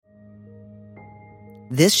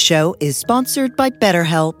This show is sponsored by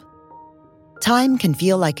BetterHelp. Time can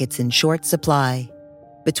feel like it's in short supply.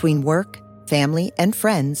 Between work, family, and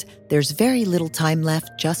friends, there's very little time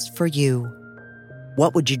left just for you.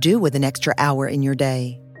 What would you do with an extra hour in your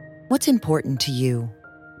day? What's important to you?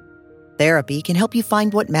 Therapy can help you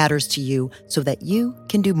find what matters to you so that you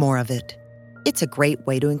can do more of it. It's a great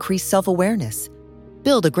way to increase self-awareness,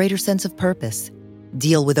 build a greater sense of purpose,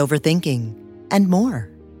 deal with overthinking, and more.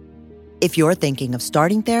 If you're thinking of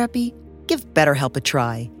starting therapy, give BetterHelp a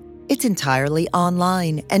try. It's entirely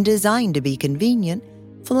online and designed to be convenient,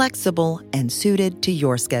 flexible, and suited to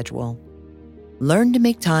your schedule. Learn to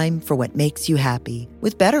make time for what makes you happy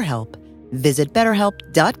with BetterHelp. Visit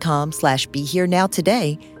BetterHelp.com/BeHereNow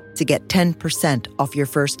today to get 10% off your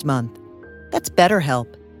first month. That's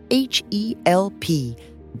BetterHelp,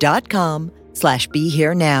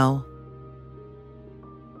 HELP.com/BeHereNow.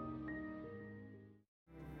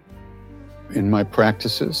 In my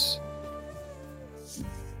practices,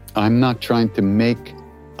 I'm not trying to make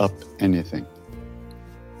up anything.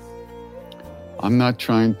 I'm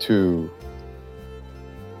trying to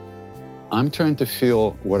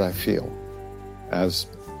feel what I feel as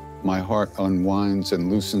my heart unwinds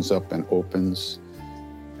and loosens up and opens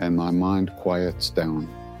and my mind quiets down.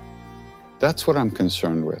 That's what I'm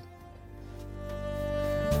concerned with.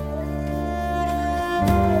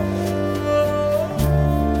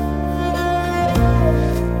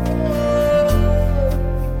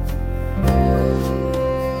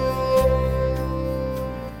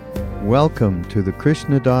 Welcome to the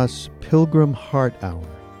Krishna Das Pilgrim Heart Hour.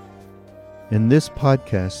 In this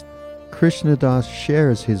podcast, Krishna Das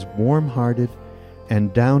shares his warm-hearted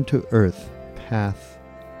and down-to-earth path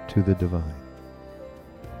to the divine.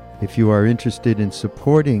 If you are interested in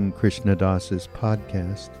supporting Krishna Das's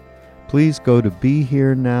podcast, please go to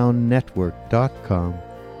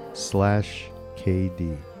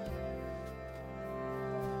BeHereNowNetwork.com/KD.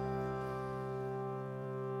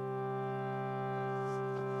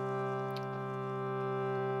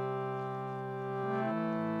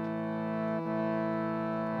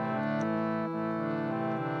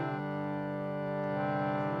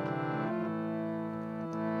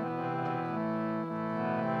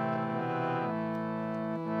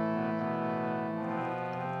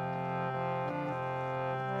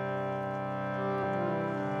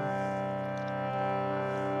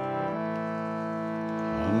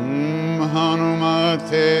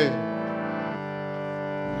 Hanumate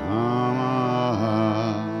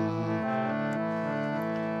Namaha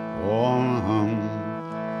Om Ham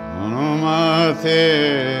Hanumate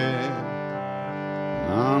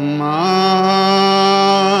Namaha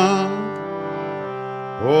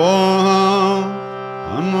Om Ham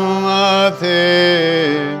Hanumate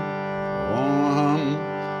Om Ham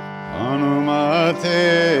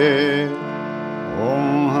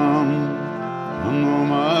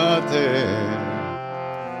Hanumate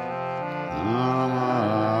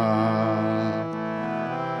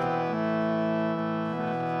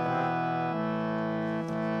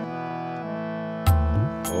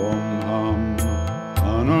Om Ham Hanumate Om Ham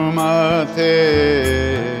Hanumate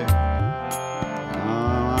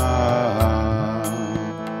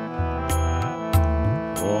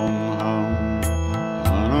Om Ham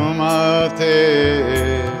Hanumate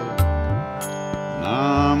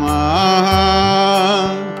Namaha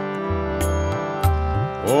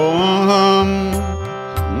Om Ham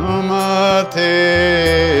Hanumate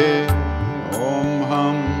Om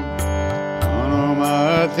Ham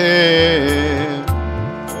Hanumate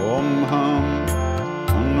Om Ham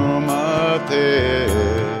Hanumate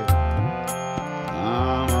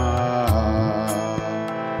Namaha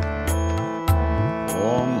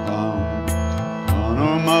Om Ham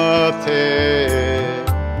Hanumate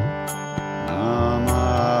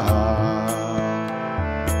Namaha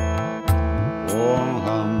Om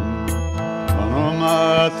Ham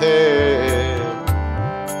Hanumate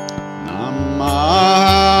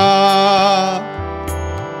Namaha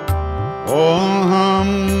Om Ham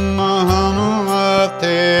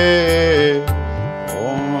Hanumate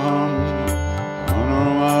Om Ham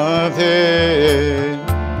Hanumate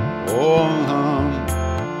Om Ham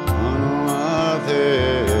Hanumate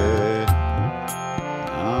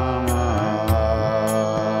Namaha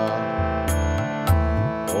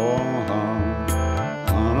Om Ham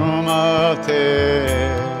Hanumate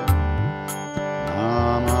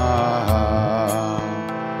Namaha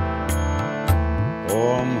Om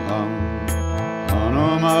Ham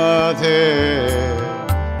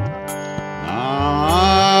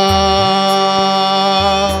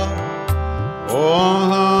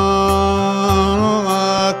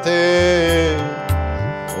Hanumate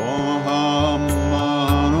Om Ham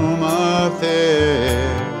Hanumate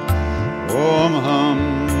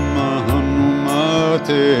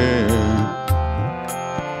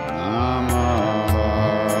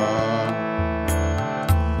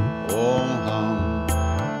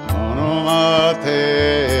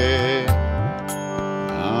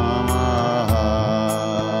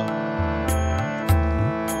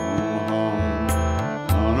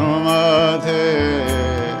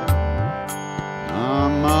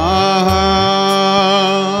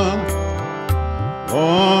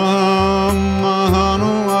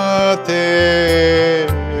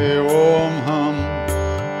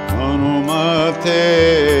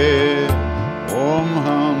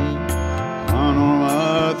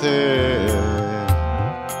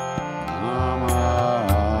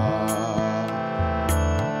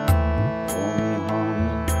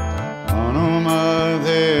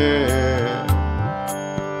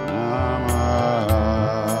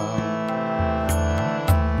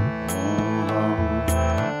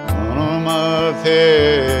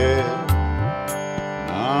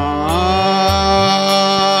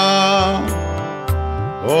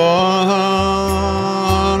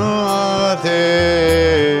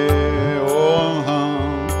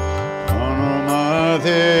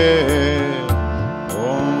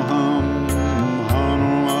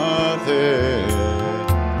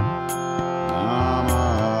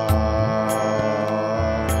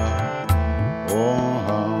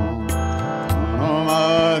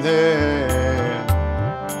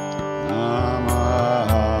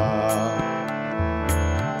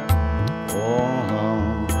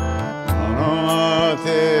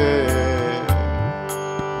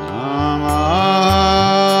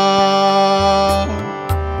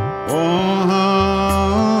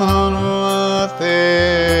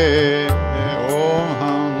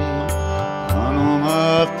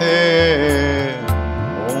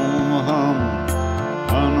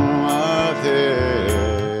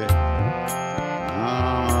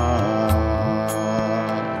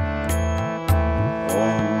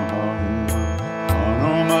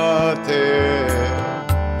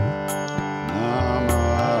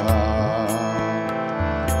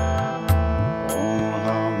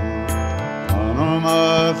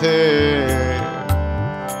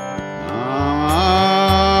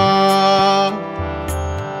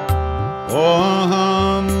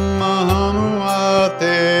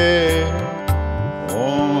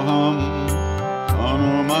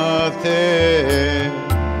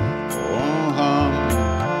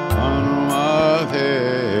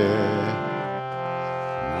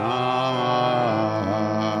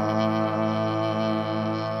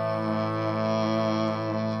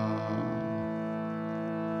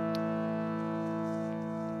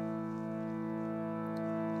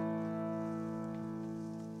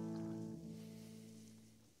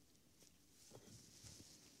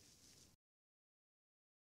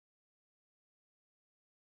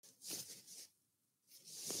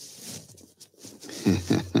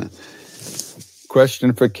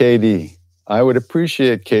Question for Katie. I would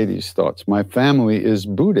appreciate Katie's thoughts. My family is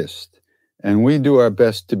Buddhist, and we do our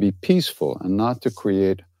best to be peaceful and not to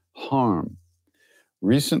create harm.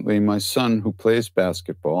 Recently, my son, who plays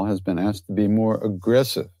basketball, has been asked to be more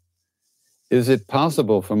aggressive. Is it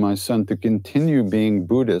possible for my son to continue being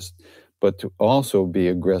Buddhist, but to also be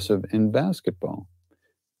aggressive in basketball?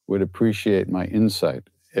 Would appreciate my insight.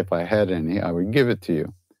 If I had any, I would give it to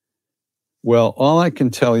you. Well, all I can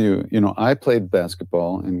tell you, I played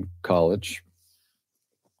basketball in college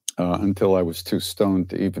until I was too stoned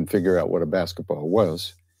to even figure out what a basketball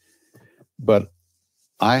was. But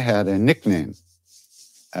I had a nickname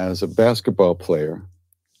as a basketball player.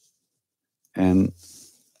 And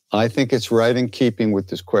I think it's right in keeping with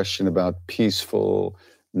this question about peaceful,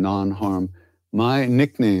 non-harm. My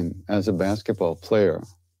nickname as a basketball player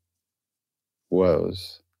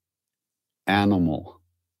was Animal.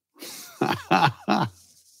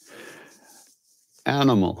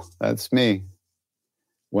 Animal, that's me.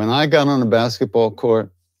 When I got on a basketball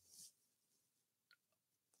court,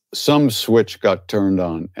 some switch got turned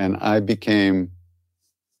on and I became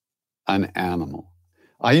an animal.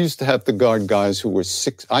 I used to have to guard guys who were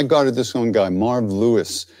I guarded this one guy, Marv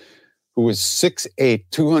Lewis, who was 6'8",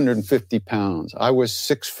 250 pounds. I was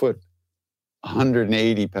 6 foot,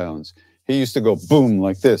 180 pounds. He used to go boom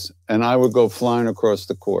like this, and I would go flying across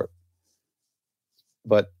the court.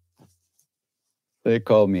 But they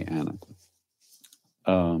called me Animal.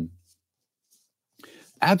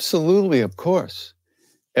 Absolutely, of course.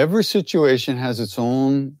 Every situation has its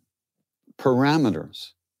own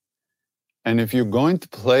parameters. And if you're going to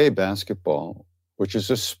play basketball, which is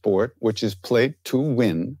a sport which is played to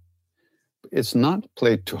win, it's not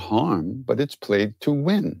played to harm, but it's played to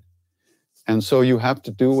win. And so you have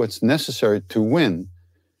to do what's necessary to win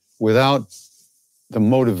without the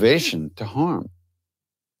motivation to harm.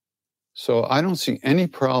 So I don't see any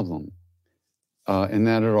problem in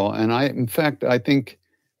that at all. And in fact, I think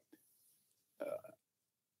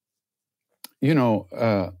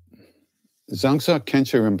Zangsa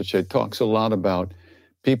Khenche Rinpoche talks a lot about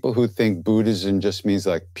people who think Buddhism just means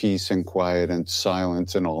like peace and quiet and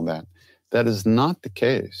silence and all that. That is not the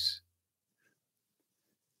case.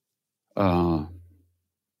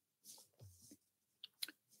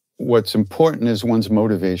 What's important is one's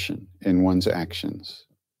motivation in one's actions.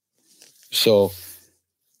 So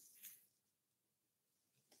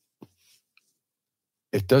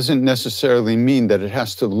it doesn't necessarily mean that it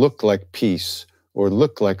has to look like peace or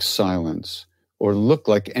look like silence or look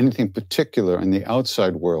like anything particular in the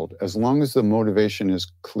outside world, as long as the motivation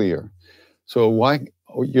is clear. So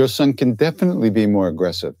your son can definitely be more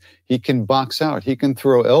aggressive. He can box out. He can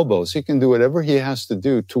throw elbows. He can do whatever he has to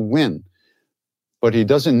do to win. But he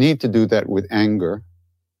doesn't need to do that with anger,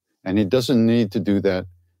 and he doesn't need to do that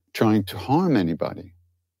trying to harm anybody.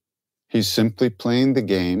 He's simply playing the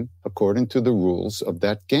game according to the rules of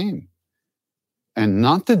that game. And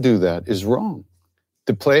not to do that is wrong.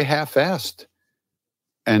 To play half-assed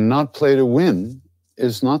and not play to win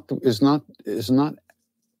is not the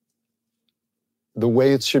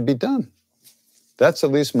way it should be done. That's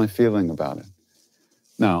at least my feeling about it.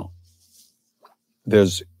 Now,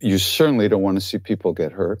 you certainly don't want to see people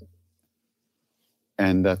get hurt.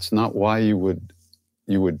 And that's not why you would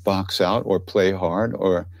box out or play hard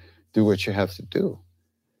or do what you have to do.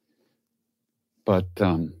 But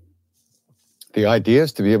the idea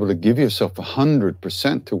is to be able to give yourself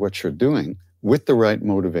 100% to what you're doing with the right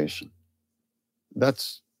motivation.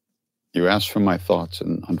 You asked for my thoughts,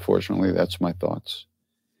 and unfortunately, that's my thoughts.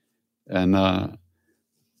 And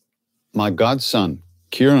my godson,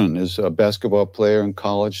 Kieran, is a basketball player in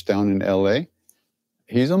college down in LA.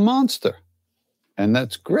 He's a monster, and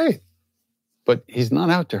that's great. But he's not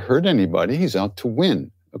out to hurt anybody. He's out to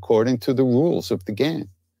win according to the rules of the game.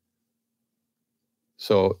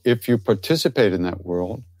 So if you participate in that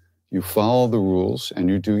world, you follow the rules and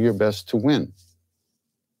you do your best to win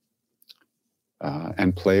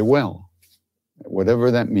and play well, whatever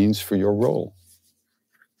that means for your role.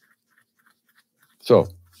 So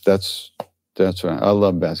that's right. I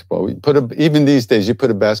love basketball. Even these days, you put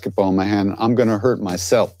a basketball in my hand, I'm going to hurt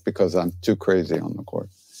myself because I'm too crazy on the court.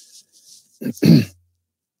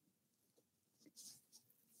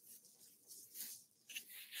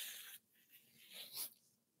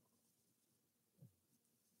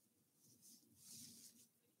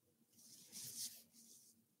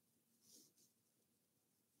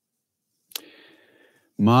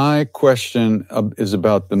 My question is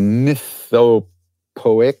about the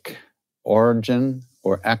mythopoeic origin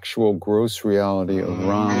or actual gross reality of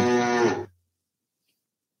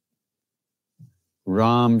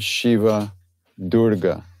Ram, Shiva,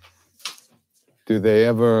 Durga. Do they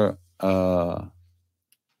ever, where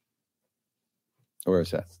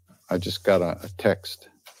is that? I just got a text.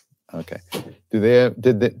 Okay.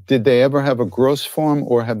 Did they ever have a gross form,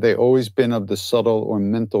 or have they always been of the subtle or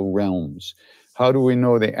mental realms? How do we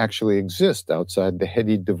know they actually exist outside the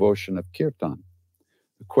heady devotion of kirtan?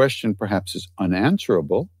 The question perhaps is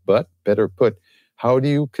unanswerable, but better put, how do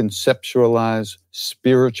you conceptualize,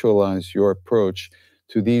 spiritualize your approach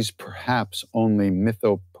to these perhaps only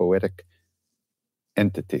mythopoetic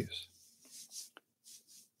entities?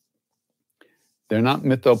 They're not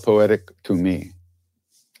mythopoetic to me.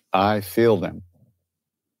 I feel them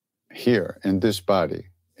here in this body,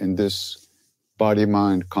 in this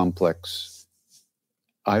body-mind complex.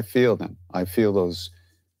 I feel them. I feel those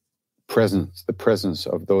presence, the presence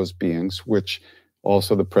of those beings, which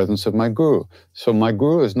also the presence of my guru. So my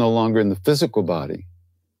guru is no longer in the physical body,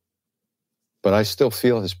 but I still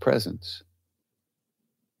feel his presence.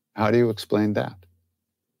 How do you explain that?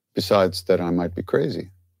 Besides that I might be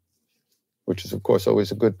crazy, which is, of course,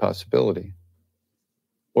 always a good possibility.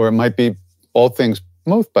 Or it might be all things,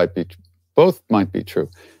 both might be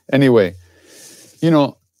true. Anyway,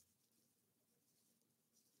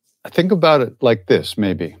 I think about it like this,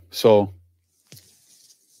 maybe. So,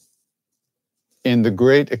 in the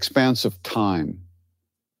great expanse of time,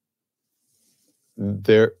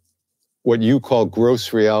 what you call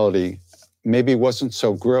gross reality maybe wasn't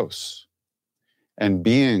so gross. And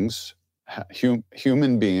beings,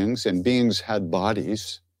 human beings and beings had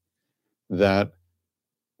bodies that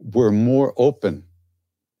were more open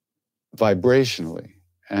vibrationally,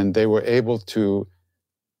 and they were able to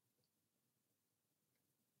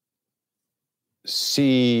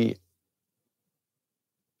see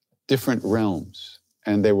different realms,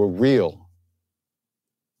 and they were real.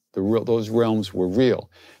 Those realms were real.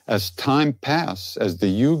 As time passed, as the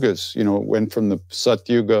yugas, went from the Sat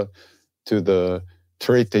Yuga to the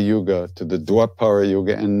Treta Yuga to the Dwapara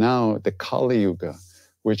Yuga, and now the Kali Yuga,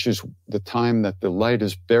 which is the time that the light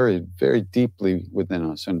is buried very deeply within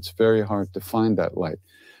us, and it's very hard to find that light.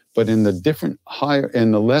 But in the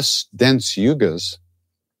in the less dense yugas,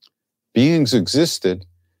 beings existed.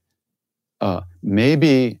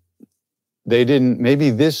 Maybe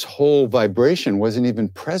this whole vibration wasn't even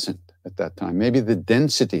present at that time. Maybe the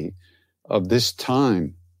density of this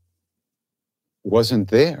time wasn't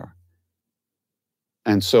there.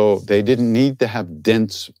 And so they didn't need to have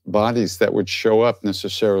dense bodies that would show up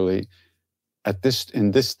necessarily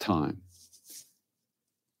in this time,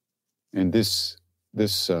 in this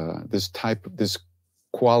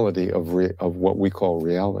quality of what we call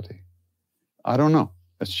reality. I don't know.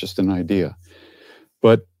 That's just an idea.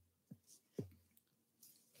 But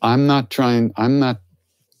I'm not in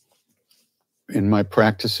my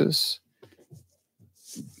practices,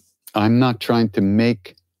 I'm not trying to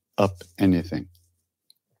make up anything.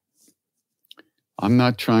 I'm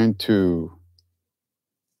trying to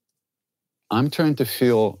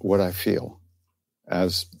feel what I feel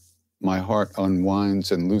as my heart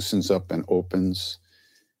unwinds and loosens up and opens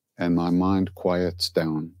and my mind quiets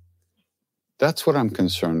down. That's what I'm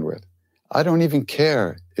concerned with. I don't even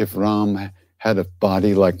care if Ram had a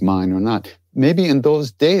body like mine or not. Maybe in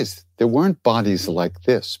those days, there weren't bodies like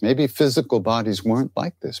this. Maybe physical bodies weren't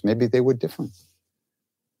like this. Maybe they were different.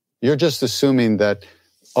 You're just assuming that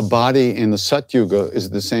a body in the Sat Yuga is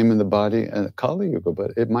the same in the body in the Kali Yuga,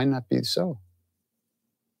 but it might not be so.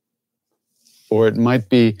 Or it might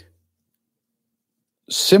be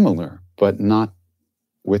similar, but not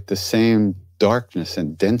with the same darkness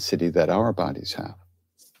and density that our bodies have.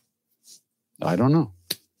 I don't know.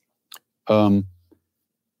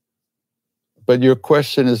 But your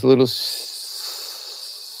question is a little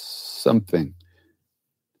something.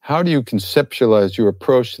 How do you conceptualize your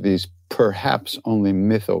approach to these perhaps only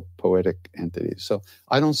mythopoetic entities? So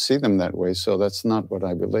I don't see them that way, so that's not what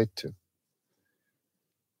I relate to.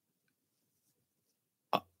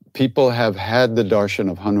 People have had the darshan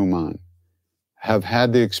of Hanuman, have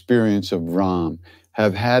had the experience of Ram,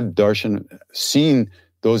 have had darshan, seen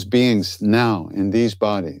those beings now in these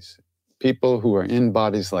bodies. People who are in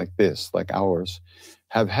bodies like this, like ours,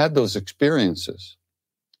 have had those experiences.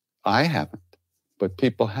 I haven't, but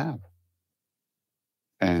people have.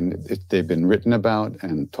 And they've been written about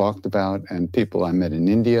and talked about, and people I met in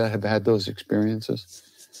India have had those experiences.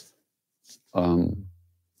 Of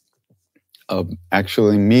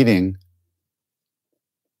actually meeting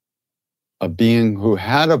a being who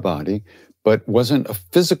had a body, but wasn't a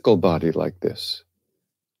physical body like this.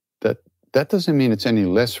 That doesn't mean it's any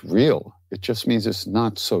less real. It just means it's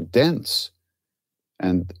not so dense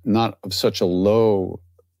and not of such a low,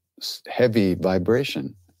 heavy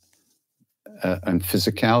vibration and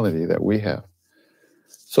physicality that we have.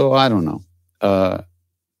 So I don't know.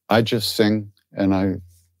 I just sing, and I'm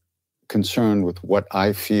concerned with what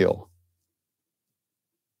I feel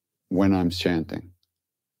when I'm chanting.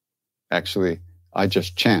 Actually, I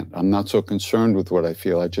just chant. I'm not so concerned with what I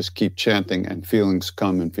feel. I just keep chanting, and feelings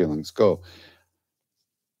come and feelings go.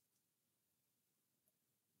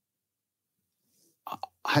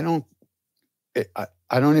 I don't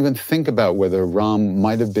even think about whether Ram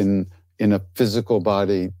might have been in a physical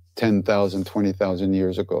body 10,000, 20,000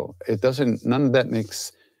 years ago. None of that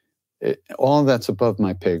makes, all that's above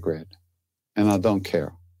my pay grade. And I don't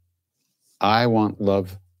care. I want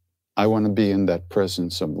love. I want to be in that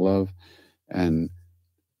presence of love and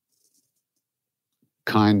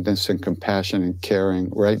kindness and compassion and caring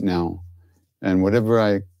right now. And whatever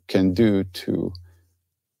I can do to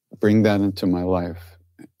bring that into my life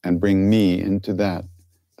and bring me into that,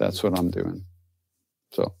 that's what I'm doing.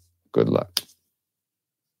 So, good luck.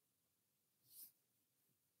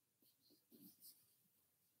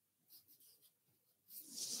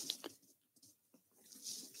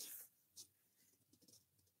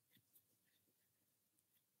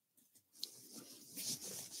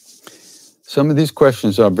 Some of these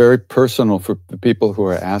questions are very personal for the people who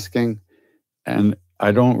are asking, and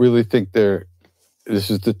I don't really think this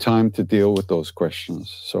is the time to deal with those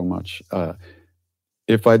questions so much.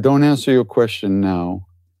 If I don't answer your question now,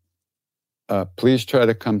 please try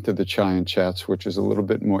to come to the Chai and Chats, which is a little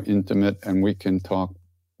bit more intimate, and we can talk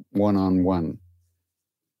one-on-one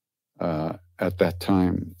at that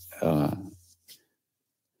time.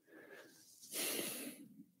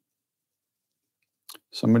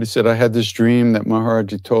 Somebody said, I had this dream that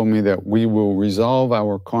Maharaji told me that we will resolve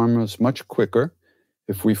our karmas much quicker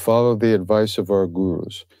if we follow the advice of our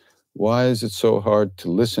gurus. Why is it so hard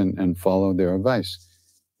to listen and follow their advice?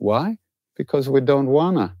 Why? Because we don't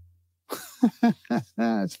wanna.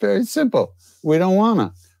 It's very simple. We don't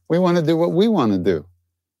wanna. We want to do what we want to do.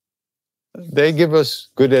 They give us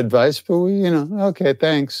good advice, but we, okay,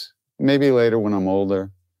 thanks. Maybe later when I'm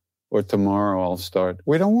older or tomorrow I'll start.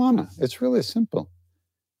 We don't want to. It's really simple.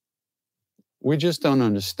 We just don't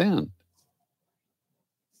understand.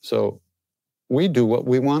 So we do what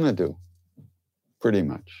we want to do, pretty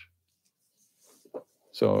much.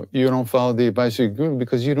 So you don't follow the advice of your guru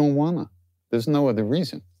because you don't want to. There's no other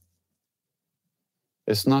reason.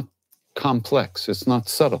 It's not complex. It's not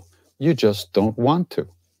subtle. You just don't want to.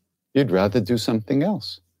 You'd rather do something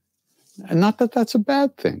else. And not that that's a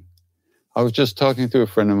bad thing. I was just talking to a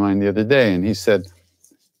friend of mine the other day, and he said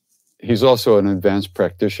he's also an advanced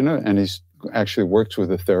practitioner, and he's actually works with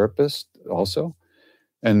a therapist also.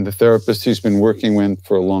 And the therapist he's been working with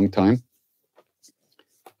for a long time,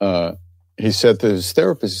 he said to his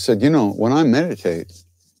therapist, he said, when I meditate,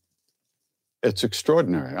 it's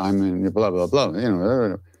extraordinary. I mean, blah, blah, blah,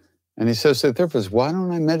 And he says to the therapist, why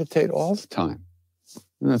don't I meditate all the time?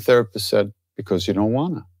 And the therapist said, because you don't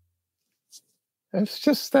want to. It's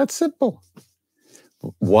just that simple.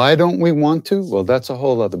 Why don't we want to? Well, that's a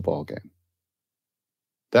whole other ballgame.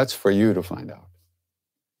 That's for you to find out.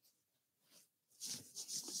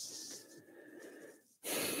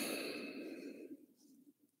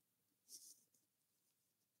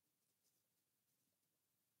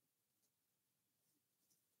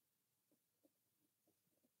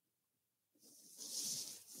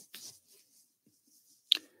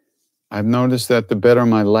 I've noticed that the better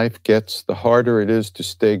my life gets, the harder it is to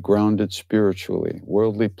stay grounded spiritually.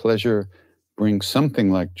 Worldly pleasure brings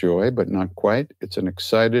something like joy, but not quite. It's an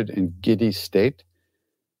excited and giddy state.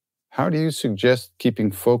 How do you suggest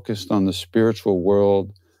keeping focused on the spiritual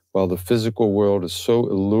world while the physical world is so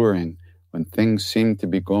alluring when things seem to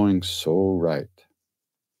be going so right?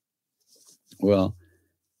 Well,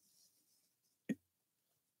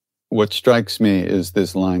 what strikes me is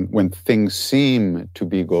this line, when things seem to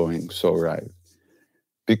be going so right,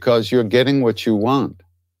 because you're getting what you want.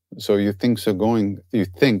 So you think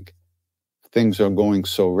things are going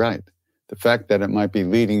so right. The fact that it might be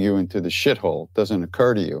leading you into the shithole doesn't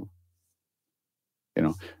occur to you.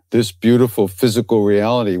 This beautiful physical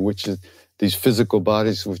reality, which is these physical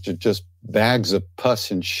bodies, which are just bags of pus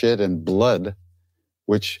and shit and blood,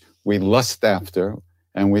 which we lust after,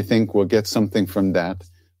 and we think we'll get something from that.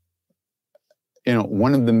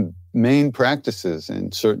 One of the main practices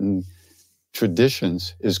in certain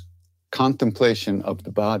traditions is contemplation of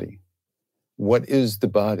the body. What is the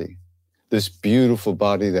body? This beautiful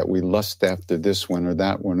body that we lust after, this one or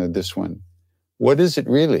that one or this one. What is it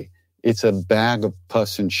really? It's a bag of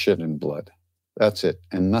pus and shit and blood. That's it,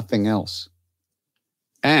 and nothing else.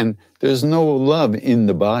 And there's no love in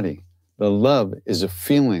the body. The love is a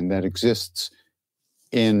feeling that exists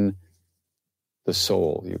in the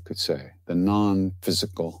soul, you could say, the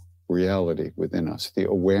non-physical reality within us, the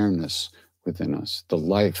awareness within us, the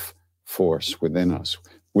life force within us,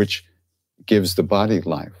 which gives the body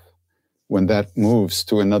life. When that moves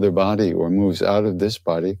to another body or moves out of this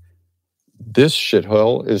body, this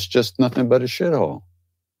shithole is just nothing but a shithole.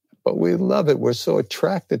 But we love it. We're so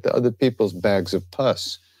attracted to other people's bags of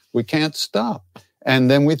pus. We can't stop. And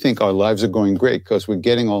then we think our lives are going great because we're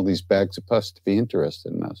getting all these bags of pus to be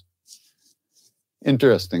interested in us.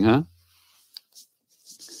 Interesting, huh?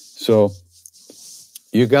 So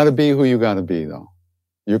you got to be who you got to be, though.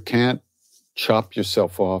 You can't chop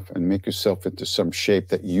yourself off and make yourself into some shape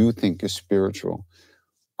that you think is spiritual.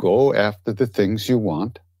 Go after the things you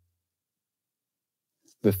want,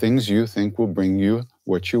 the things you think will bring you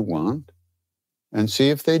what you want, and see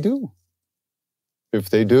if they do.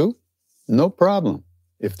 If they do, no problem.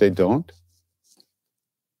 If they don't,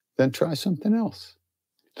 then try something else.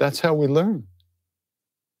 That's how we learn.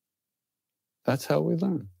 That's how we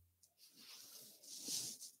learn.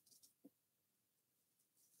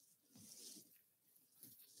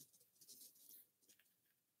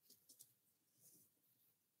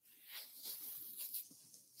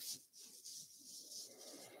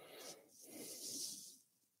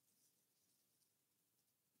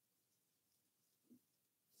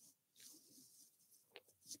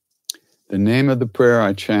 The name of the prayer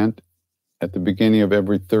I chant at the beginning of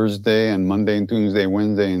every Thursday and Monday and Tuesday,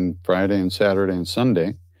 Wednesday and Friday and Saturday and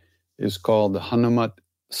Sunday is called the Hanumat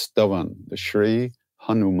Stavan, the Shri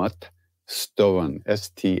Hanumat Stavan,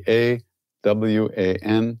 S-T-A-W-A-N.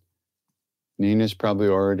 Nina's probably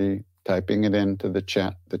already typing it into the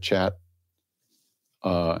chat.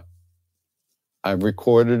 I've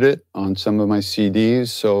recorded it on some of my CDs,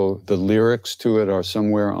 so the lyrics to it are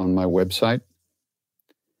somewhere on my website.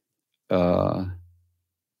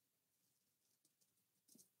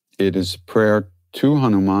 It is prayer to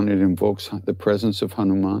Hanuman. It invokes the presence of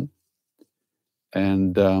Hanuman.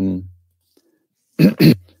 And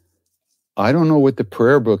I don't know what the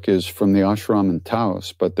prayer book is from the ashram in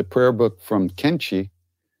Taos, but the prayer book from Kenchi,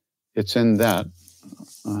 it's in that.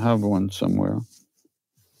 I have one somewhere,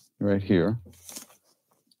 right here.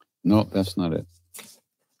 No, that's not it.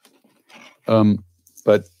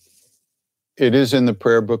 But it is in the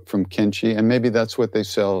prayer book from Kenchi, and maybe that's what they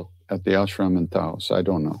sell at the ashram in Taos. I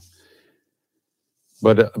don't know.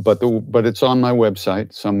 But it's on my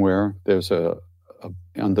website somewhere. There's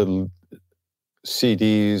under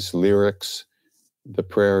CDs, lyrics, the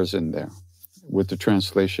prayers in there with the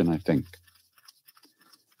translation, I think.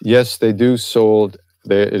 Yes, they do sold.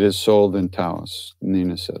 It is sold in Taos,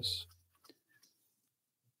 Nina says.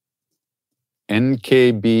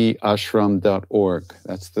 nkbashram.org.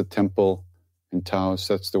 That's the temple in Taos.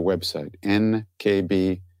 That's the website.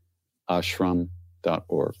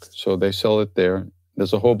 nkbashram.org. So they sell it there.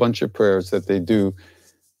 There's a whole bunch of prayers that they do.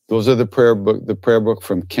 Those are the prayer book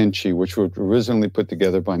from Kenchi, which was originally put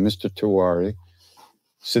together by Mr. Tiwari.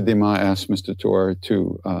 Siddhima asked Mr. Tiwari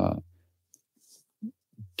to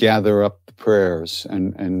gather up the prayers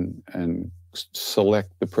and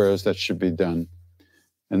select the prayers that should be done.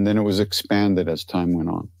 And then it was expanded as time went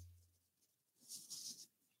on.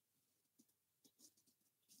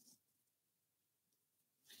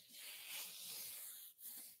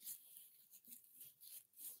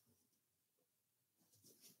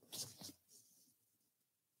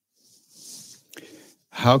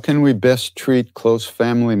 How can we best treat close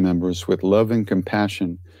family members with love and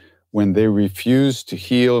compassion when they refuse to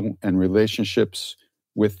heal and relationships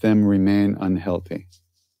with them remain unhealthy?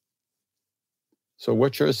 So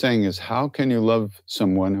what you're saying is, how can you love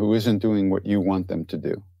someone who isn't doing what you want them to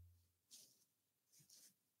do?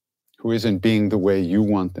 Who isn't being the way you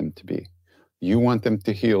want them to be? You want them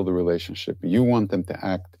to heal the relationship. You want them to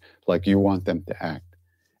act like you want them to act.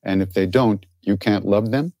 And if they don't, you can't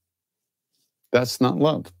love them? That's not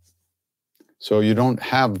love. So you don't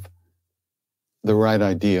have the right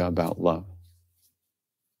idea about love.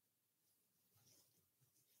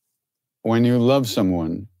 When you love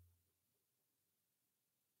someone,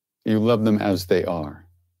 you love them as they are.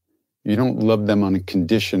 You don't love them on a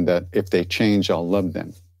condition that if they change, I'll love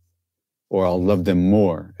them. Or I'll love them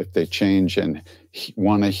more if they change and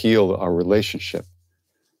want to heal our relationship.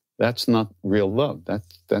 That's not real love.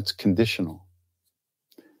 That's conditional.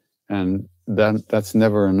 And that's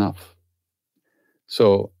never enough.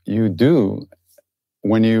 So you do,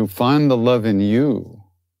 when you find the love in you,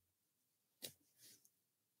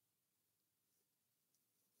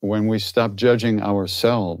 when we stop judging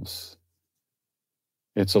ourselves,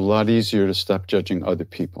 it's a lot easier to stop judging other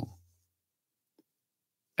people.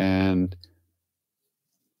 And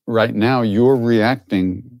right now you're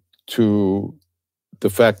reacting to the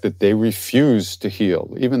fact that they refuse to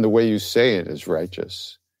heal. Even the way you say it is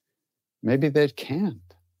righteous. Maybe they can't.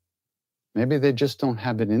 Maybe they just don't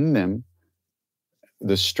have it in them,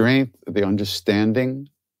 the strength, the understanding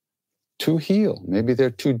to heal. Maybe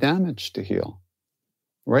they're too damaged to heal.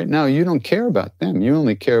 Right now, you don't care about them. You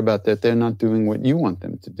only care about that they're not doing what you want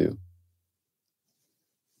them to do.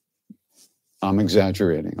 I'm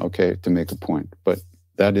exaggerating, okay, to make a point, but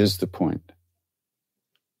that is the point.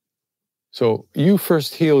 So you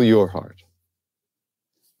first heal your heart.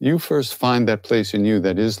 You first find that place in you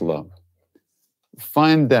that is love.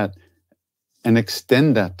 Find that and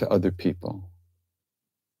extend that to other people.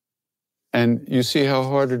 And you see how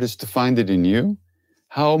hard it is to find it in you?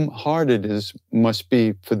 How hard it must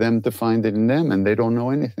be for them to find it in them, and they don't know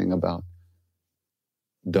anything about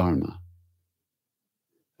Dharma.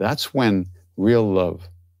 That's when real love,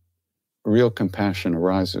 real compassion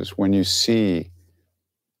arises, when you see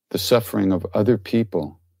the suffering of other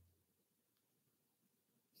people.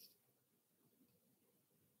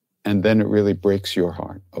 And then it really breaks your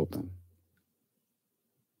heart open.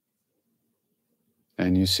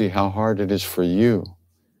 And you see how hard it is for you.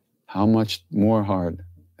 How much more hard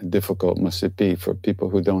and difficult must it be for people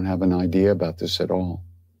who don't have an idea about this at all?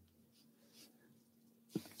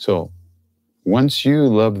 So, once you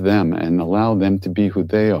love them and allow them to be who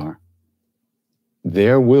they are,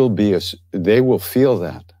 they will feel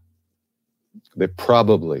that. They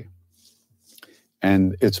probably.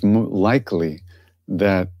 And it's likely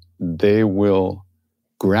that they will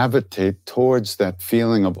gravitate towards that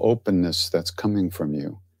feeling of openness that's coming from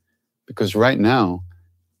you. Because right now,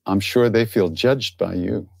 I'm sure they feel judged by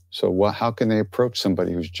you. So how can they approach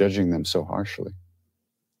somebody who's judging them so harshly?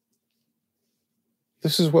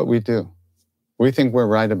 This is what we do. We think we're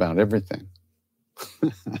right about everything.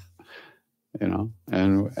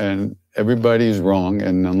 And everybody's wrong,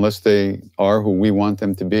 and unless they are who we want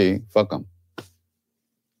them to be, fuck them.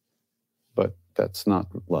 But that's not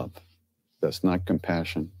love. That's not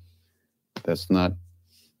compassion. That's not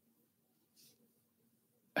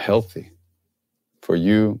healthy for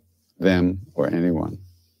you, them, or anyone.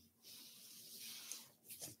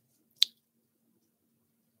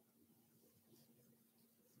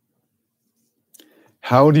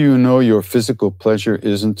 How do you know your physical pleasure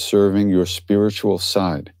isn't serving your spiritual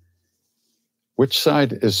side? Which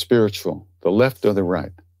side is spiritual, the left or the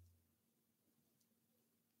right?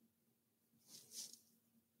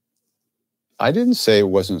 I didn't say it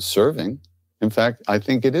wasn't serving. In fact, I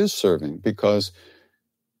think it is serving, because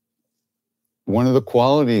one of the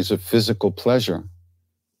qualities of physical pleasure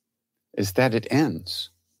is that it ends.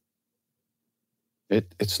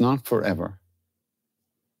 It's not forever.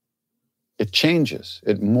 It changes,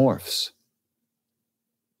 it morphs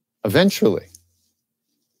eventually.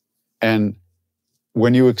 And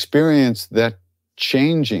when you experience that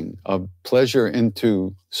changing of pleasure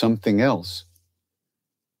into something else,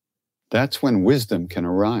 that's when wisdom can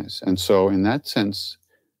arise. And so in that sense,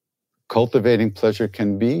 cultivating pleasure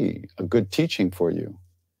can be a good teaching for you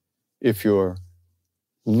if you're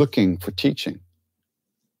looking for teaching.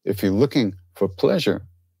 If you're looking for pleasure,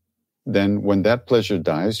 then when that pleasure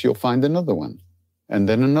dies, you'll find another one, and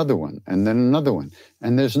then another one, and then another one.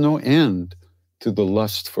 And there's no end to the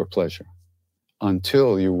lust for pleasure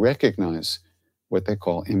until you recognize what they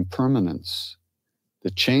call impermanence, the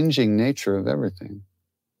changing nature of everything.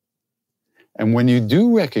 And when you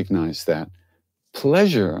do recognize that,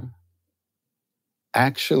 pleasure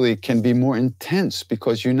actually can be more intense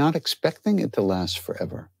because you're not expecting it to last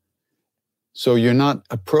forever. So you're not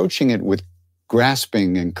approaching it with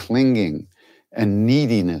grasping and clinging and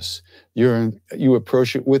neediness. You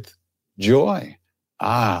approach it with joy.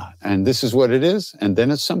 And this is what it is, and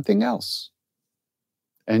then it's something else.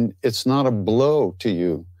 And it's not a blow to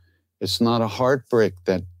you. It's not a heartbreak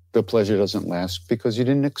that the pleasure doesn't last because you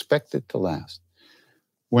didn't expect it to last.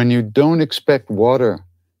 When you don't expect water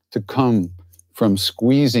to come from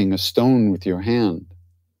squeezing a stone with your hand,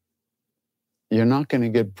 you're not going to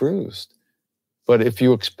get bruised. But if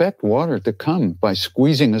you expect water to come by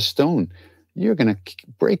squeezing a stone, you're going to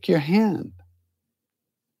break your hand.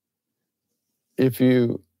 If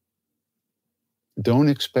you don't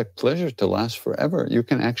expect pleasure to last forever, you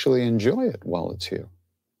can actually enjoy it while it's here.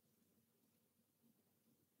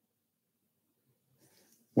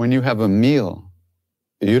 When you have a meal,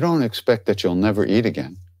 you don't expect that you'll never eat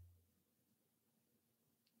again.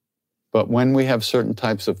 But when we have certain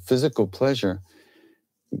types of physical pleasure,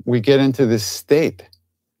 we get into this state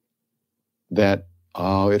that,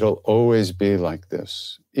 it'll always be like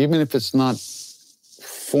this. Even if it's not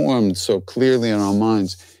formed so clearly in our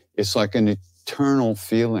minds, it's like an eternal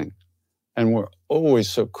feeling. And we're always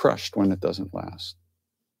so crushed when it doesn't last.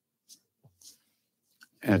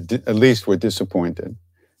 And at least we're disappointed.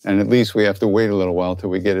 And at least we have to wait a little while till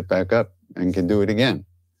we get it back up and can do it again.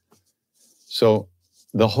 So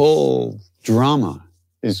the whole drama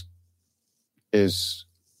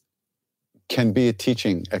can be a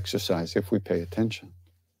teaching exercise if we pay attention.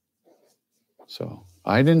 So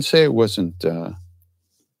I didn't say it wasn't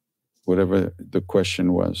whatever the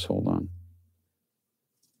question was. Hold on.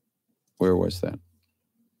 Where was that?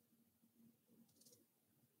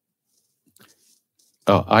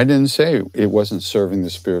 Oh, I didn't say it wasn't serving the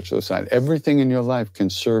spiritual side. Everything in your life can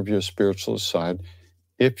serve your spiritual side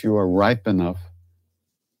if you are ripe enough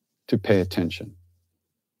to pay attention.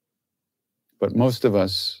 But most of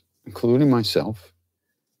us, including myself,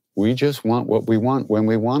 we just want what we want when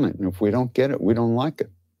we want it. And if we don't get it, we don't like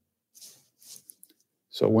it.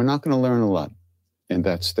 So we're not going to learn a lot in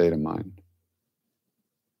that state of mind.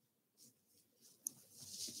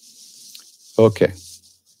 Okay.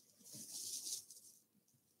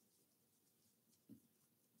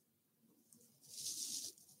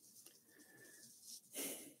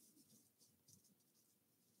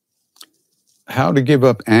 How to give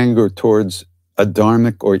up anger towards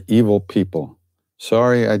adharmic or evil people.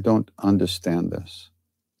 Sorry, I don't understand this.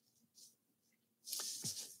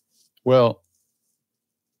 Well,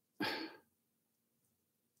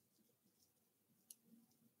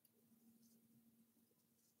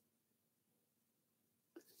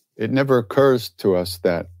 it never occurs to us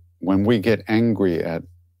that when we get angry at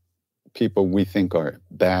people we think are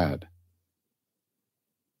bad,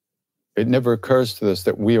 it never occurs to us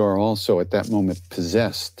that we are also at that moment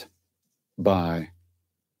possessed by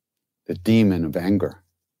the demon of anger.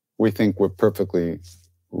 We think that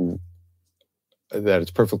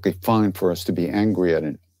it's perfectly fine for us to be angry at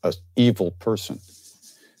an evil person.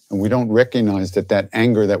 And we don't recognize that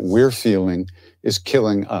anger that we're feeling is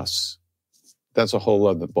killing us. That's a whole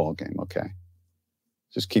other ballgame, okay?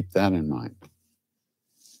 Just keep that in mind.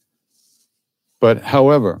 But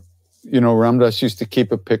however, Ram Dass used to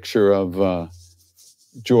keep a picture of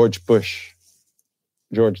George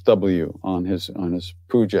W. on his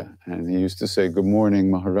puja, and he used to say, "Good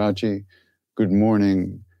morning, Maharaji. Good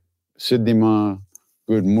morning, Siddhima.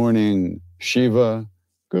 Good morning, Shiva.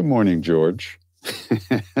 Good morning, George."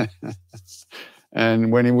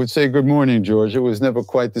 And when he would say, "Good morning, George," it was never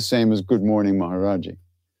quite the same as "Good morning, Maharaji."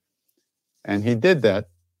 And he did that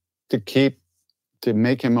to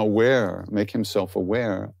make himself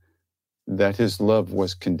aware that his love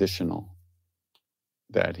was conditional,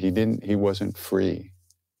 that he wasn't free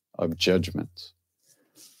of judgments.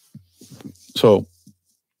 So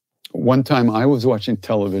one time I was watching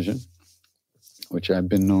television, which I've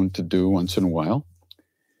been known to do once in a while.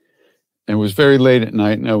 And it was very late at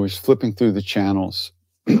night, and I was flipping through the channels.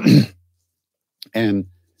 And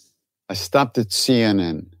I stopped at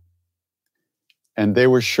CNN, and they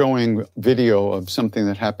were showing video of something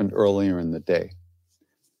that happened earlier in the day.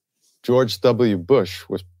 George W. Bush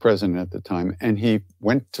was president at the time, and he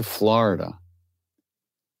went to Florida.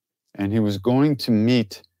 And he was going to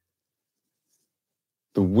meet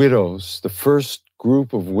the widows, the first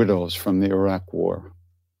group of widows from the Iraq War.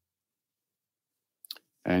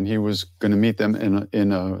 And he was going to meet them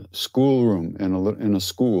in a schoolroom, in a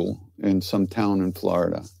school in some town in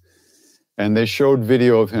Florida. And they showed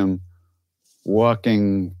video of him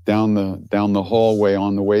walking down the hallway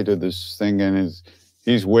on the way to this thing, and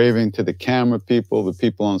he's waving to the camera people, the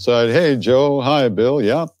people on the side. "Hey, Joe. Hi, Bill.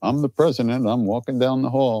 Yep, I'm the president. I'm walking down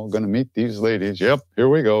the hall, going to meet these ladies. Yep, here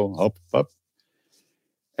we go. Up, up."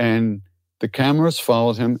 And the cameras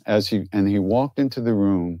followed him and he walked into the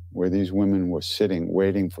room where these women were sitting,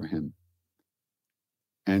 waiting for him.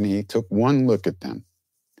 And he took one look at them,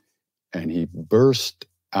 and he burst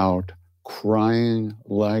out crying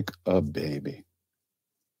like a baby.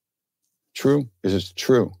 True? This is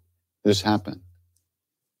true. This happened.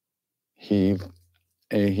 He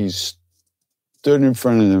stood in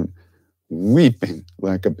front of them, weeping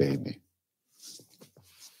like a baby.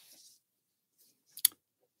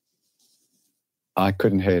 I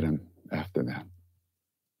couldn't hate him after that.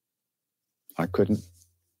 I couldn't.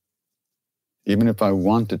 Even if I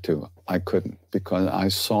wanted to, I couldn't, because I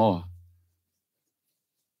saw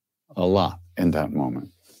a lot in that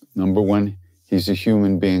moment. Number one, he's a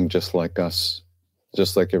human being just like us,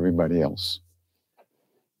 just like everybody else.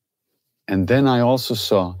 And then I also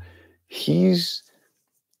saw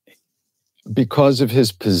because of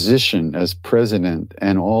his position as president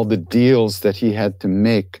and all the deals that he had to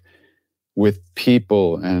make with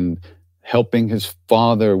people and helping his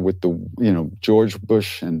father with George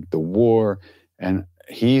Bush and the war. And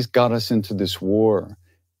he's got us into this war.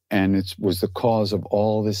 And it was the cause of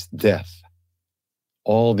all this death,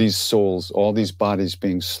 all these souls, all these bodies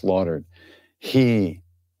being slaughtered. He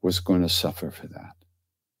was going to suffer for that.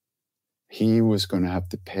 He was going to have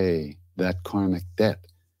to pay that karmic debt.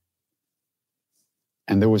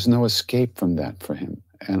 And there was no escape from that for him.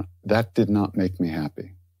 And that did not make me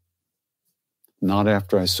happy. Not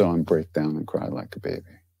after I saw him break down and cry like a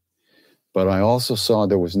baby. But I also saw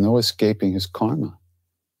there was no escaping his karma.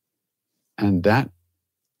 And that,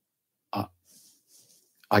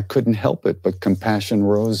 I couldn't help it, but compassion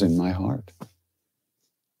rose in my heart.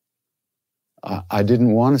 I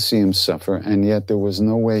didn't want to see him suffer, and yet there was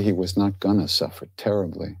no way he was not going to suffer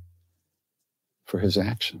terribly for his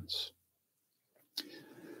actions.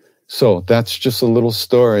 So that's just a little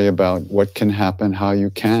story about what can happen, how you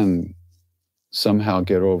can somehow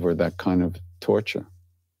get over that kind of torture.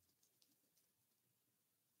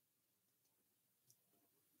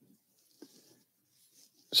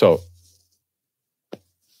 So,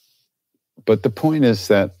 but the point is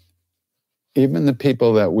that even the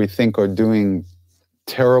people that we think are doing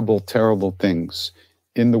terrible, terrible things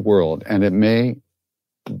in the world, and it may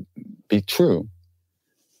be true,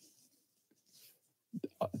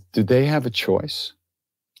 do they have a choice?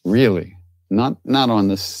 Really? Not on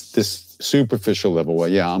this superficial level, well,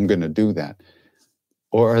 yeah, I'm going to do that.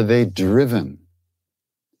 Or are they driven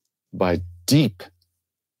by deep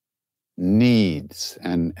needs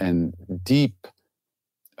and deep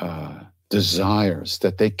desires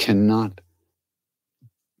that they cannot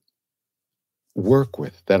work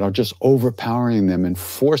with, that are just overpowering them and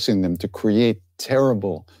forcing them to create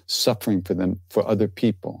terrible suffering for other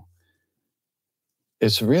people?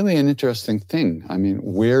 It's really an interesting thing. I mean,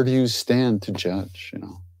 where do you stand to judge,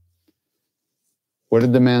 What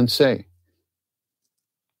did the man say?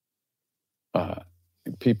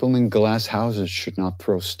 People in glass houses should not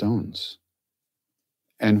throw stones.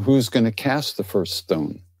 And who's going to cast the first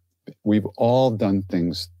stone? We've all done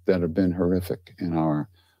things that have been horrific in our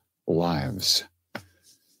lives.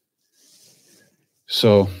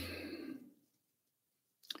 So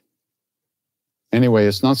anyway,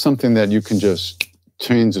 it's not something that you can just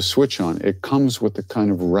change a switch on. It comes with a kind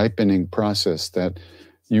of ripening process that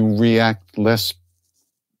you react less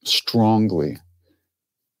strongly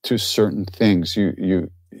to certain things. You're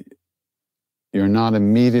not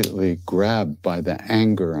immediately grabbed by the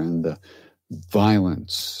anger and the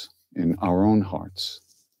violence in our own hearts.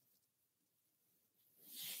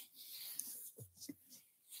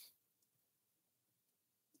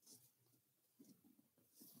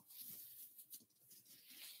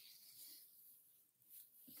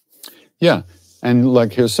 Yeah. And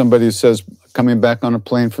like here's somebody who says, coming back on a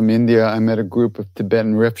plane from India, I met a group of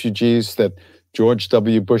Tibetan refugees that George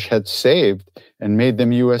W. Bush had saved and made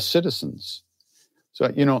them U.S. citizens. So,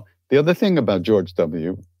 the other thing about George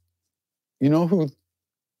W., who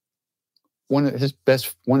one of his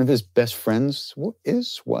best friends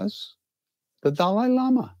was the Dalai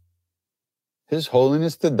Lama. His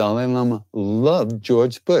Holiness the Dalai Lama loved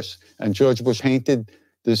George Bush, and George Bush painted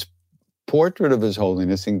this portrait of His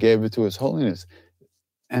Holiness and gave it to His Holiness.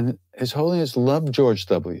 And His Holiness loved George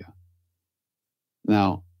W.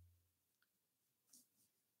 Now,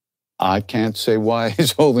 I can't say why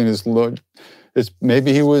His Holiness loved.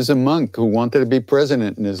 Maybe he was a monk who wanted to be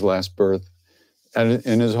president in his last birth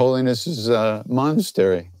in His Holiness's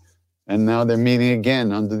monastery. And now they're meeting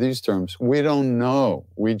again under these terms. We don't know.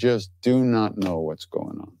 We just do not know what's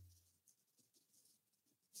going on.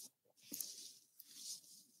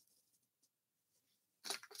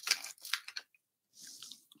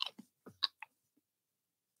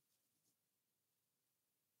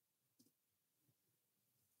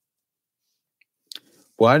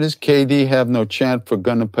 Why does KD have no chant for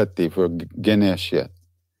Ganapati, for Ganesh yet?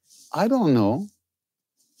 I don't know.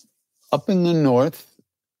 Up in the north,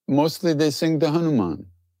 mostly they sing the Hanuman.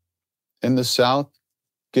 In the south,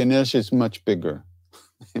 Ganesh is much bigger,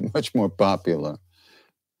 much more popular.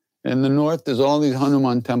 In the north, there's all these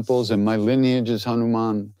Hanuman temples, and my lineage is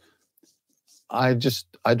Hanuman. I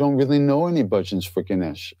don't really know any bhajans for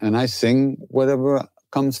Ganesh, and I sing whatever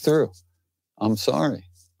comes through. I'm sorry.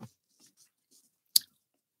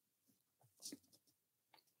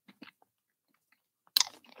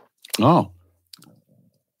 Oh,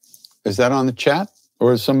 is that on the chat,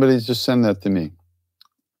 or is somebody just send that to me?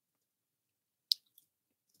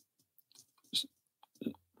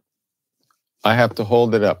 I have to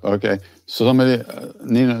hold it up. Okay. So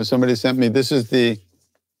somebody sent me, this is the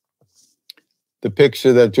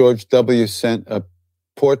picture that George W. sent, a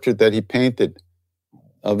portrait that he painted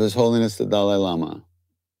of His Holiness the Dalai Lama.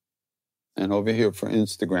 And over here for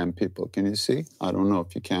Instagram people, can you see? I don't know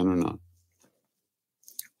if you can or not.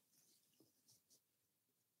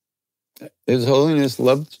 His Holiness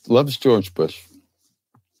loves George Bush.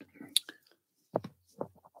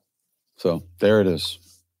 So there it is.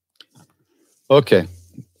 Okay.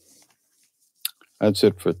 That's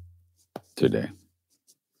it for today.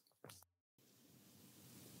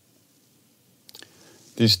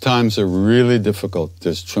 These times are really difficult.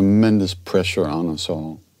 There's tremendous pressure on us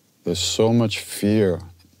all. There's so much fear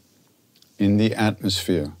in the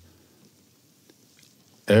atmosphere.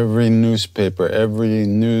 Every newspaper, every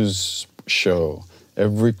news show,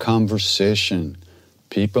 every conversation,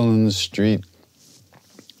 people in the street,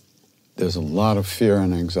 there's a lot of fear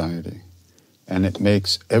and anxiety. And it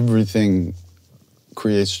makes everything,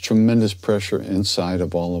 creates tremendous pressure inside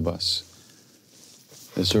of all of us.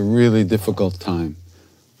 It's a really difficult time.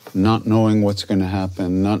 Not knowing what's going to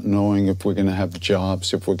happen, not knowing if we're going to have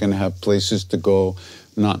jobs, if we're going to have places to go,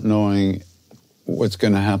 not knowing what's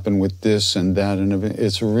going to happen with this and that, and everything.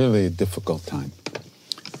 It's a really difficult time.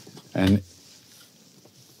 And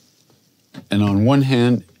on one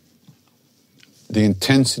hand, the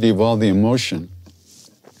intensity of all the emotion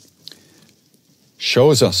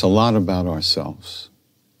shows us a lot about ourselves.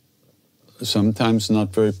 Sometimes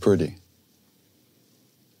not very pretty.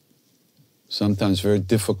 Sometimes very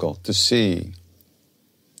difficult to see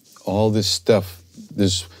all this stuff,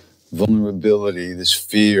 this vulnerability, this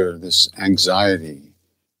fear, this anxiety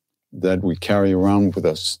that we carry around with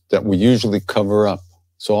us, that we usually cover up.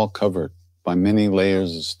 It's all covered by many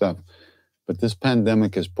layers of stuff. But this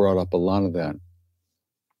pandemic has brought up a lot of that.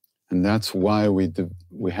 And that's why we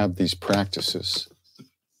have these practices.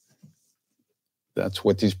 That's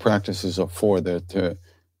what these practices are for. They're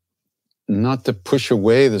not to push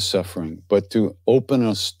away the suffering, but to open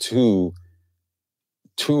us to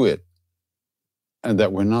it, and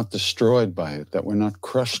that we're not destroyed by it, that we're not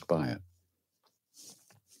crushed by it.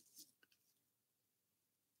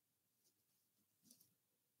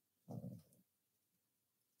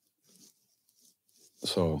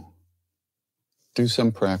 So do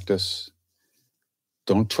some practice.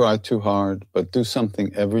 Don't try too hard, but do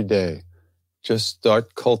something every day. Just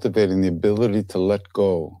start cultivating the ability to let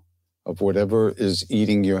go of whatever is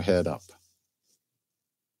eating your head up.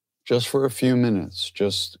 Just for a few minutes,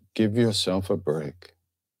 just give yourself a break.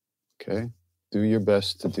 Okay? Do your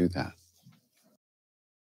best to do that.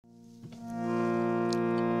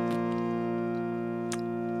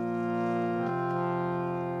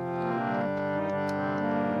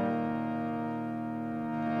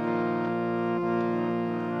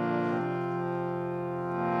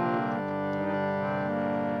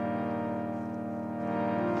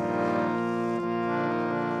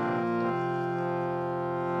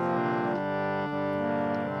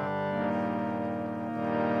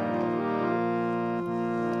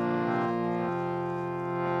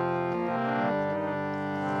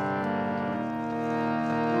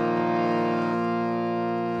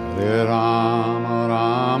 Hare Rama,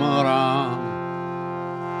 Rama Rama,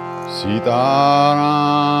 Sita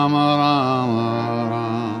Rama, Rama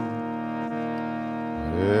Rama,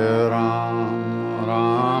 Hare Rama,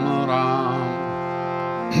 Rama Rama,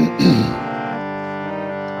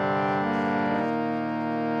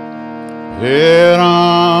 Hare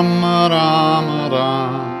Rama, Rama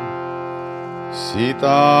Rama, Sita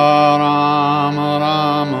Rama,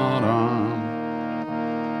 Rama Rama.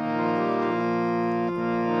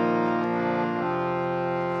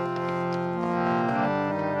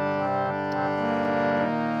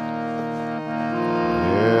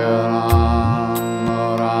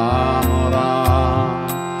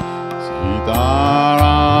 Sita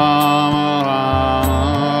Rama,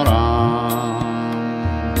 Rama Rama,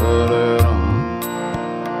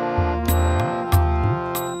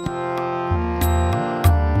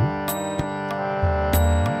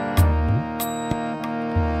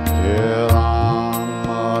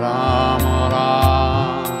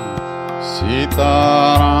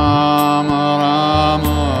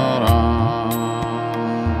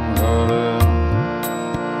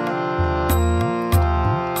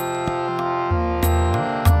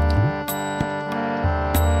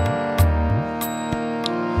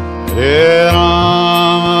 Hare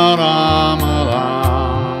Rama, Rama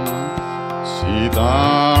Rama, Sita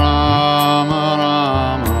Rama,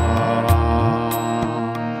 Rama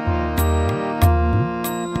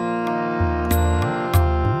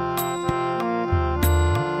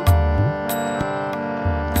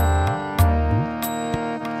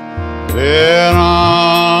Hare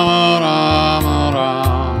Rama, Rama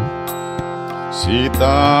Rama, Sita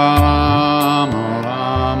Rama,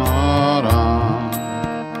 Rama Rama.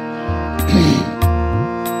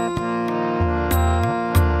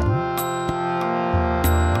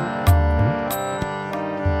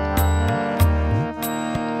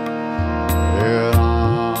 Hare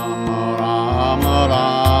Rama, Rama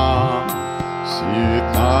Rama,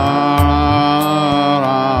 Sita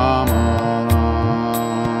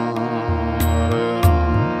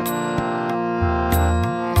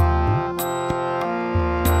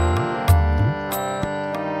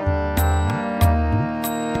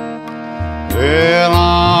Hare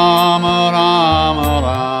Rama, Rama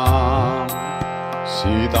Rama,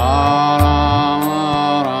 Sita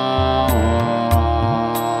Rama, Rama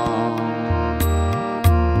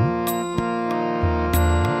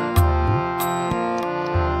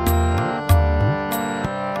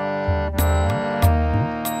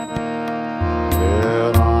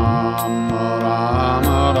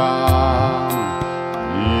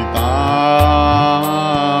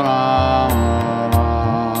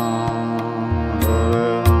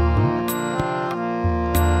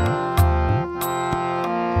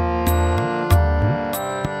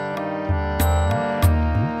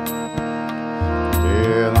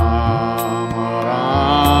Hare Rama,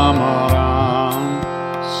 Rama Rama,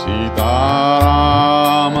 Sita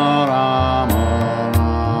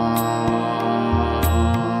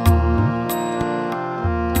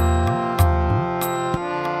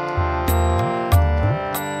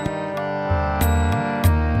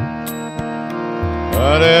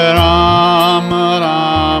Hare Rama,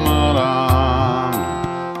 Rama Rama,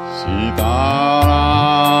 Sita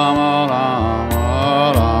Rama,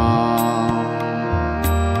 Rama Rama.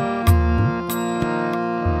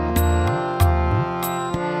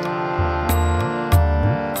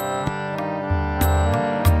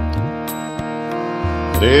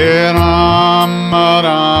 Hare Rama,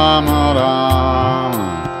 Rama Rama,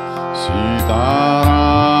 Sita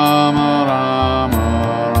Rama, Rama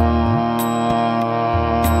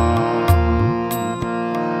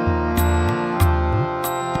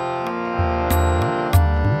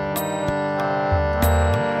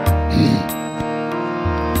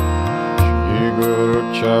Shri Guru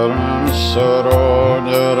Charan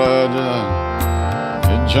Saroja Raja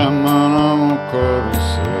Jamana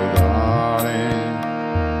Mukurusudari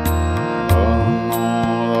Varno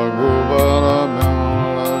Ragubara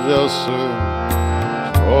Bimala Jasu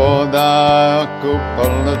Shodaya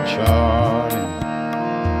Kupalachari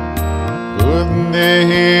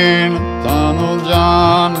Buddhihin Tanu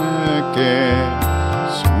Janike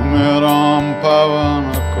Sumiram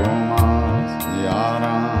Pavana Kumar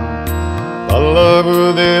Yaram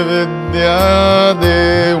Pallabhude Vidya De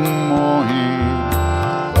Mohi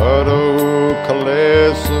Varu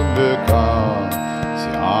Kalesu Bika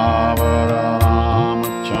Syavara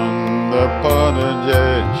Ramachanda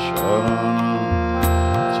Padajay Sharanam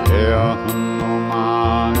Jaya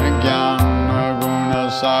Hanuman Gyana Guna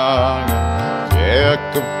Saga Jaya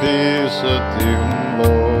Kapisati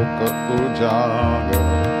Loka Ujaga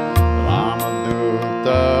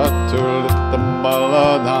Ramaduta Tulita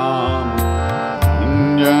Baladhana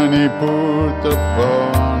Anjani Purta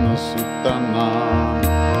Pavana Sutanam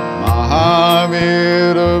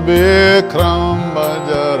Mahavira Bikram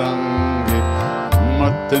Bajarangi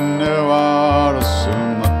Matinevara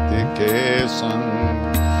Sumati Kesan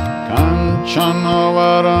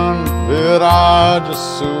Kanchanavaran Viraja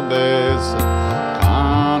Subesa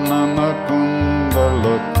Kanana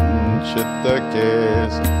Kundala Kunchita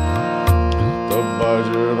Kesa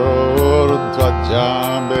Tabajror Dvaja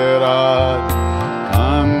Biraj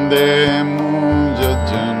Kande Muja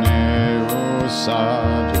Jane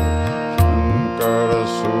Usaja Shankara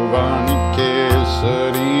Suvani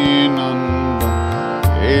Kesari Nanda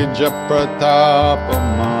Teja Pratapa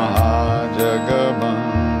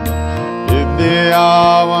Mahajagabanda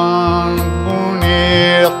Vidyavan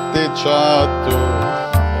Gunirti Chatu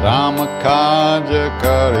Ramakaja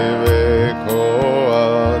Karive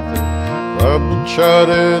Koat Prabhu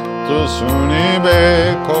Charita Sunibe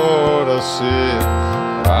Korasi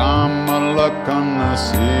Rama Lakana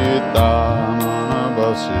Sita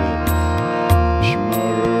Manabasi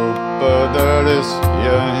Shmarupa Daris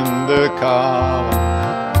Yahindakava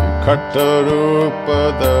Katarupa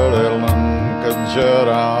Darilanka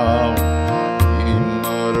Jarava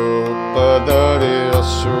Imarupa Dari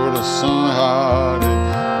Asura Sanhari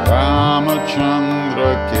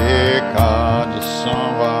Ramachandra Ke Kaja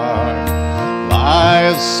Samvari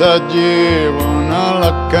Laya Sajivana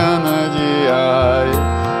Lakana Jiyaya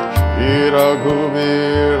Shri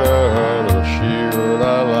Raghuvira Hara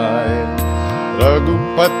Shira Laya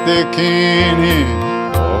Raghupati Kini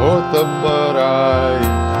Bahota Barai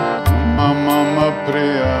Mama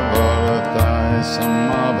Priya Bharatai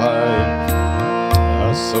Samabhai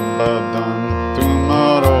Asabadan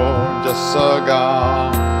Tumaro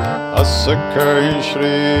Jasagam Asakai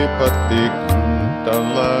Shri Pati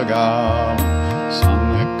Kuntalagam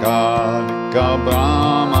Sanakalika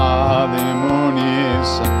Brahmadi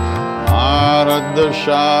Munisa Narada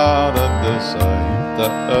Sharada Sahita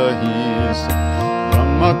Ahisa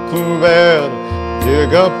Brahma Kuver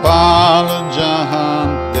Digapala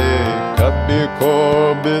Jahante Kabhi ko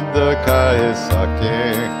bidkaye sake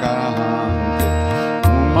kahante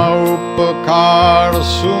Uma upakar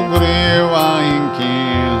sugriva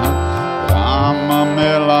inkin Rama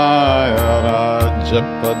melaya raja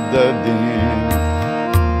padadin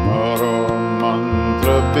Maro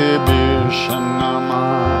mantra bibhishanama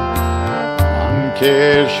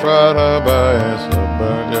Ankeshvara bhaya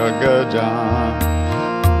sabhajagajan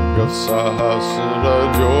Sahasra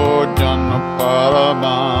Jojana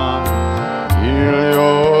Paraman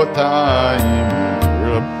Ilyotaim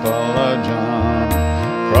Virapalajan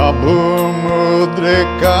Prabhu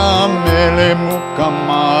Mudrika Mele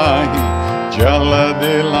Mukamahi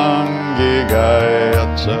Jaladilangi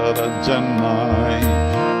Gayachara Janai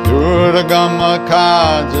Durgama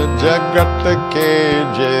Kaja Jagat Ke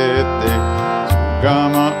Jete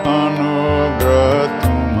Sugama Anugra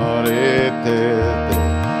Tumare Tete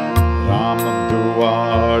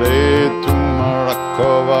Duare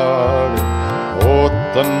Tumarakovare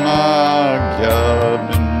Otanagya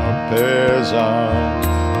Bino Peza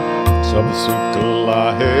Sab Sukla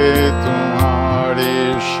He Tumhari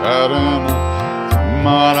Sharana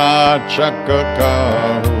Tumara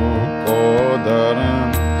Chakakahu Kodaran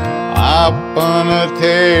Apana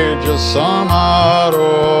Teja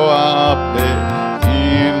Samaro Ape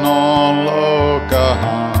Tino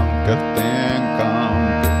Lokaham Katen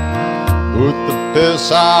Kampe Bhuta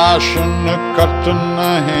Pisashana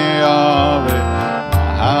Katana He Ave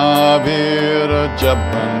Mahavira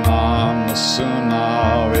Jabanama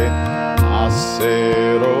Sunave Nase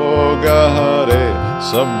Roga Hare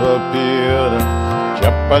Sabapira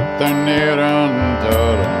Japata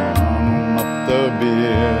Nirantara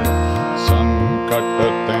Hanumatabir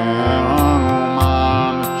Sankataten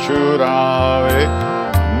Hanuman Churave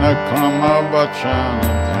Nakrama Bachana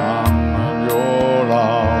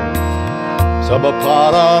सब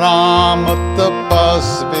पर राम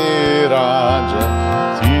तपस्वी राजा,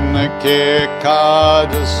 तिनके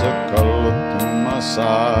काज सकल तुम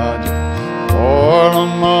साज। और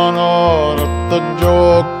मनोरथ जो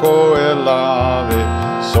कोई लावे,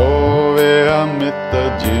 सोवे अमित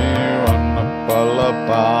जीवन पल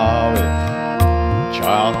पावे।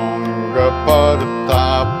 चारुंग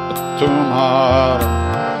परताप तुम्हारा,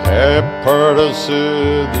 है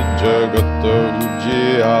प्रसिद्ध जगत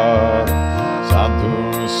उजियार। साधु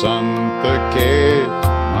संत के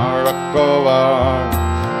मड़कवार,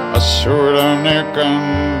 असुर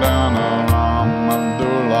निकंदन राम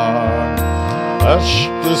दुलार।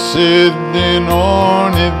 अष्ट सिद्धि नो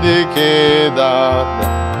निधि के दाता,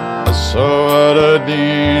 असवर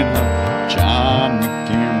दीन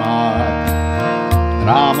जानकी माता।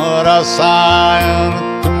 राम रसायन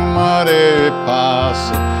तुम्हारे पास,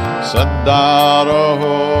 सदा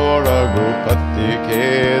रहो रघुपति के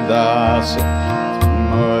दास।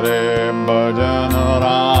 तुम्हारे भजन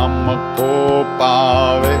राम को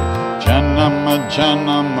पावे, जन्म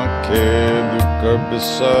जन्म के दुख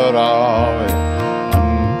बिसरावे।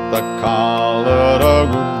 अंत काल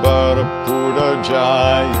रघुबर पुर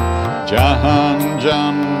जाय, जहां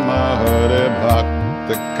जन्म हरे भक्त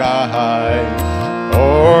कहाय।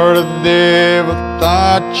 और देवता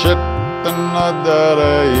चित्त न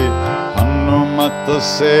डरई, हनुमत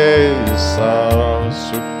से सर्व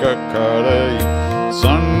सुख करई।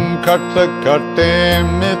 संकट कटे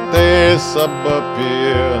मिटे सब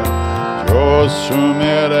पीर, जो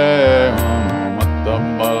सुमिरै हनुमत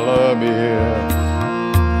बलबीर।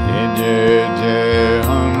 जय जय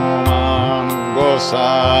हनुमान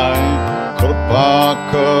गोसाई, कृपा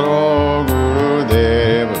करो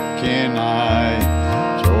गुरुदेव की नाई।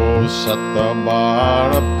 जो सत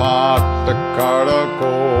बार पाठ कर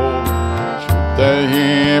को, छूते ही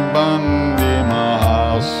बंदी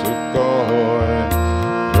महासुख होय।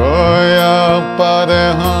 जोया पर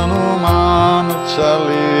हनुमान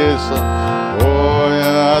चालीसा,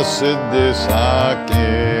 होया सिद्धि साकी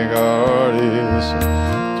गौरीस।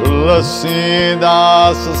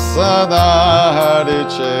 तुलसीदास सदा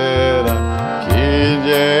हरिचेरा,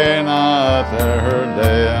 कीजय नाथ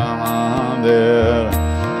हृदय मंदिर।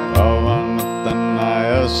 पवन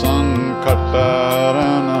तनय संकट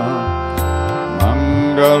हरन,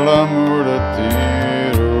 मंगल मूर्ति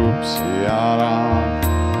रूप सिया राम।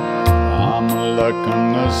 राम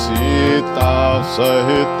लखन सीता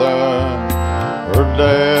सहित,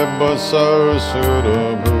 हृदय बसौ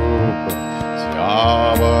सुरभूप।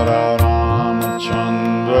 सियावर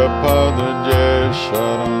रामचंद्र पद जय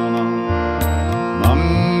शरण।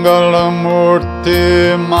 मंगल मूर्ति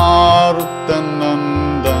मारुत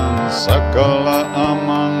नंदन, सकल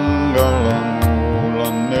अमंगल मूल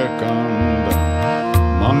निकंदन।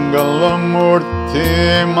 मंगल मूर्ति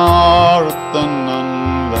मारुत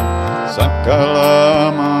नंदन, सकल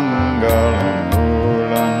मंगल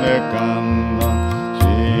मूल निकंदन।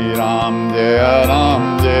 श्री राम जय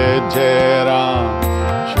जय राम।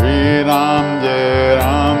 श्री राम जय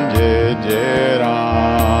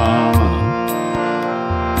राम।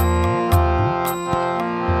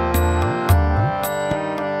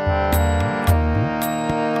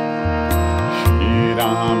 श्री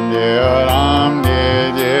राम जय राम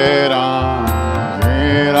जय राम।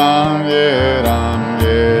 श्री राम जय राम।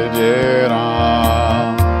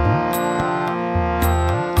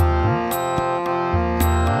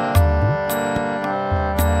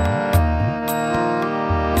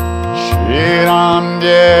 श्री राम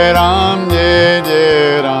जय राम।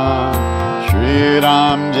 श्री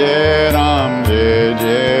राम जय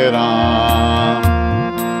राम।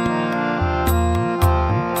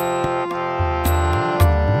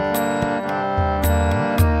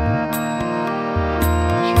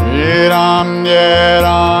 श्री राम जय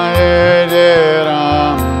राम जय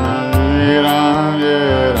राम। श्री राम जय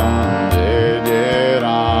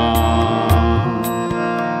राम।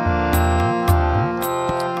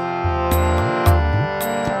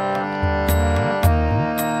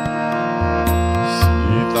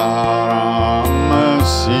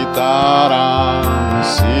 सीताराम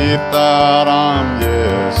सीताराम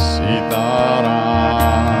जय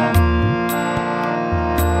सीताराम।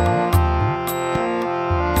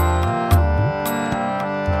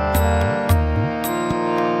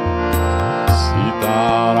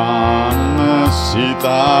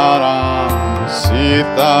 सीताराम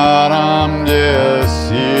सीताराम जय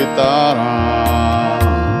सीताराम।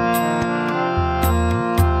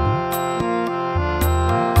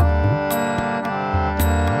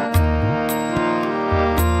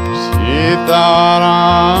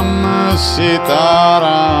 सीताराम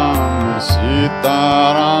सीताराम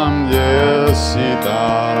सीताराम जय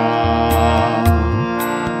Sitaram.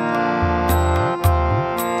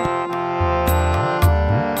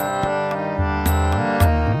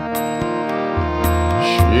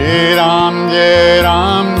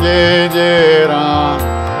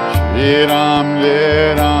 Ram,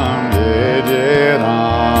 Jai Ram, Jai Jai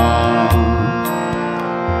Ram.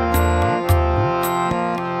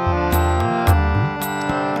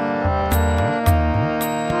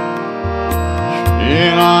 Shri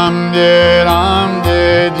Ram, Jai Ram,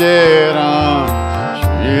 Jai Jai Ram.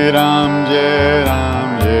 Shri Ram, Jai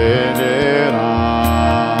Ram, Jai Jai Ram.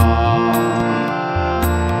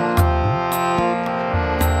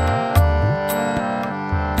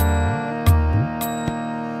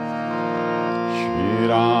 Shri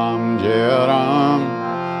Ram, Jai Ram,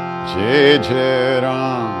 Jai Jai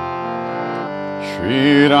Ram.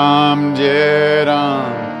 Shri Ram, Jai Ram,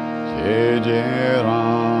 Jai Jai Ram.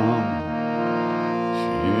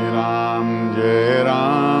 Shri Ram, Jai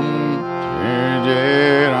Ram, Jai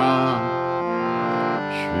Jai Ram.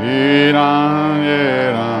 Shri Ram,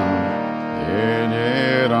 Jai Ram, Jai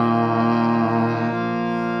Jai Ram.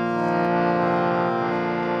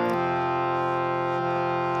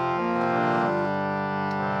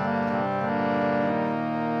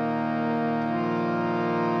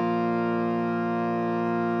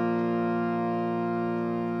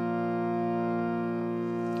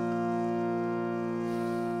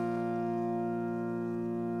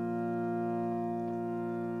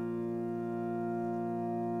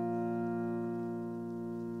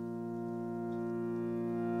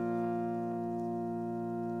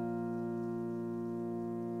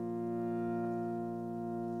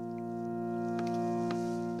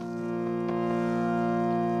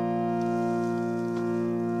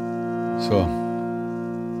 So,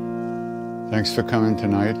 thanks for coming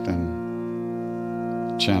tonight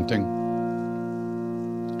and chanting.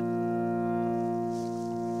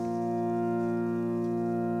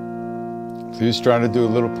 Please try to do a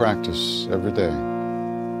little practice every day.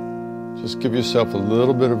 Just give yourself a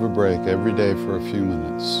little bit of a break every day for a few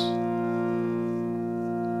minutes.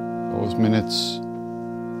 Those minutes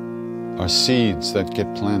are seeds that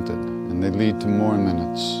get planted, and they lead to more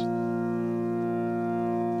minutes.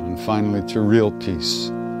 And finally, to real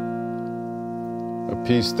peace. A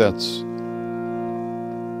peace that's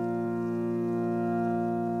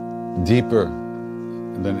deeper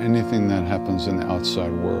than anything that happens in the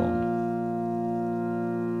outside world.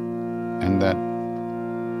 And that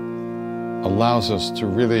allows us to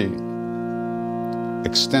really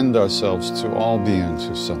extend ourselves to all beings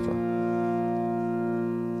who suffer.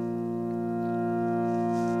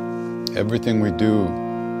 Everything we do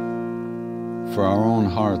for our own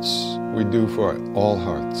hearts, we do for all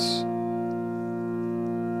hearts.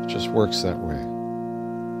 It just works that way.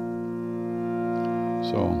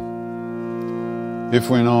 So, if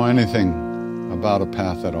we know anything about a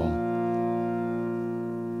path at all,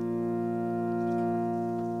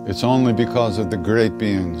 it's only because of the great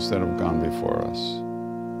beings that have gone before us.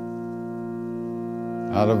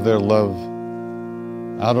 Out of their love,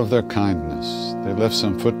 out of their kindness, they left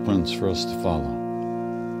some footprints for us to follow.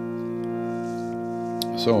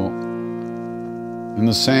 So, in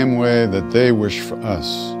the same way that they wish for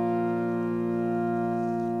us,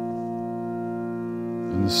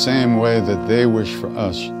 in the same way that they wish for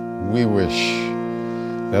us, we wish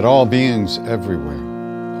that all beings everywhere,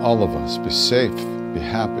 all of us, be safe, be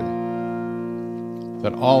happy,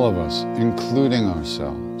 that all of us, including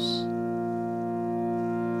ourselves,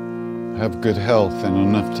 have good health and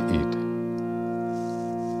enough to eat.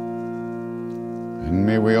 And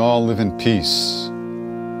may we all live in peace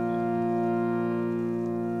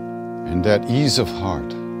and at ease of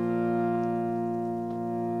heart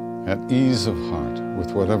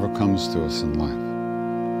with whatever comes to us in life.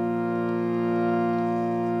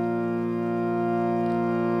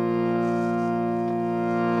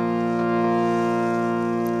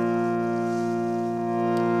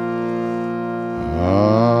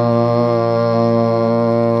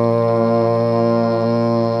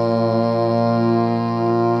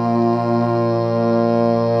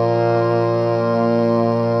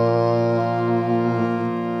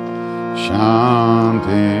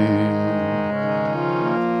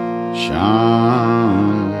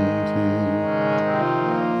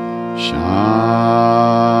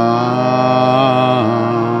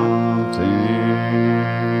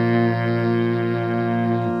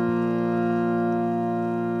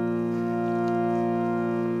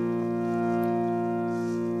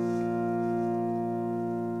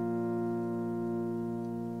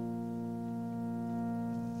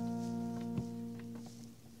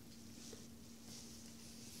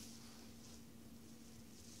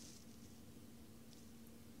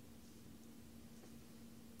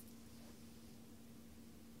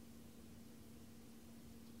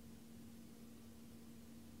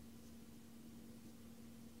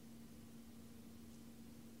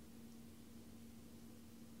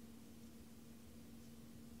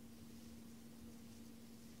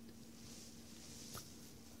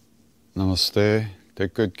 Namaste.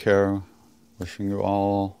 Take good care. Wishing you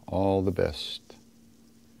all the best.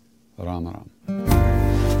 Ram Ram.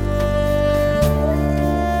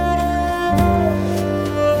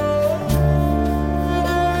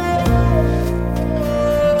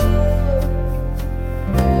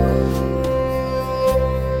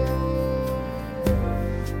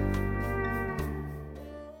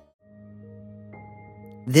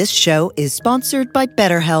 This show is sponsored by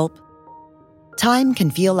BetterHelp. Time can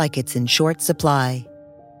feel like it's in short supply.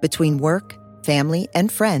 Between work, family, and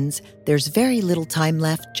friends, there's very little time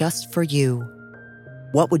left just for you.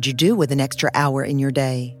 What would you do with an extra hour in your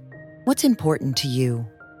day? What's important to you?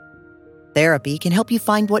 Therapy can help you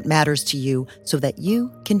find what matters to you so that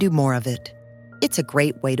you can do more of it. It's a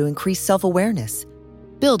great way to increase self-awareness,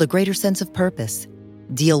 build a greater sense of purpose,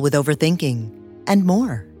 deal with overthinking, and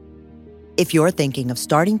more. If you're thinking of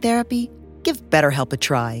starting therapy, give BetterHelp a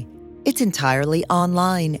try. It's entirely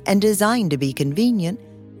online and designed to be convenient,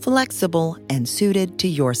 flexible, and suited to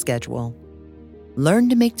your schedule. Learn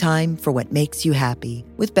to make time for what makes you happy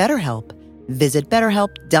with BetterHelp. Visit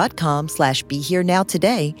BetterHelp.com/BeHereNow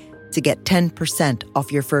today to get 10%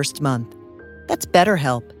 off your first month. That's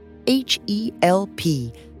BetterHelp,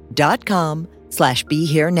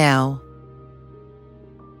 HELP.com/BeHereNow.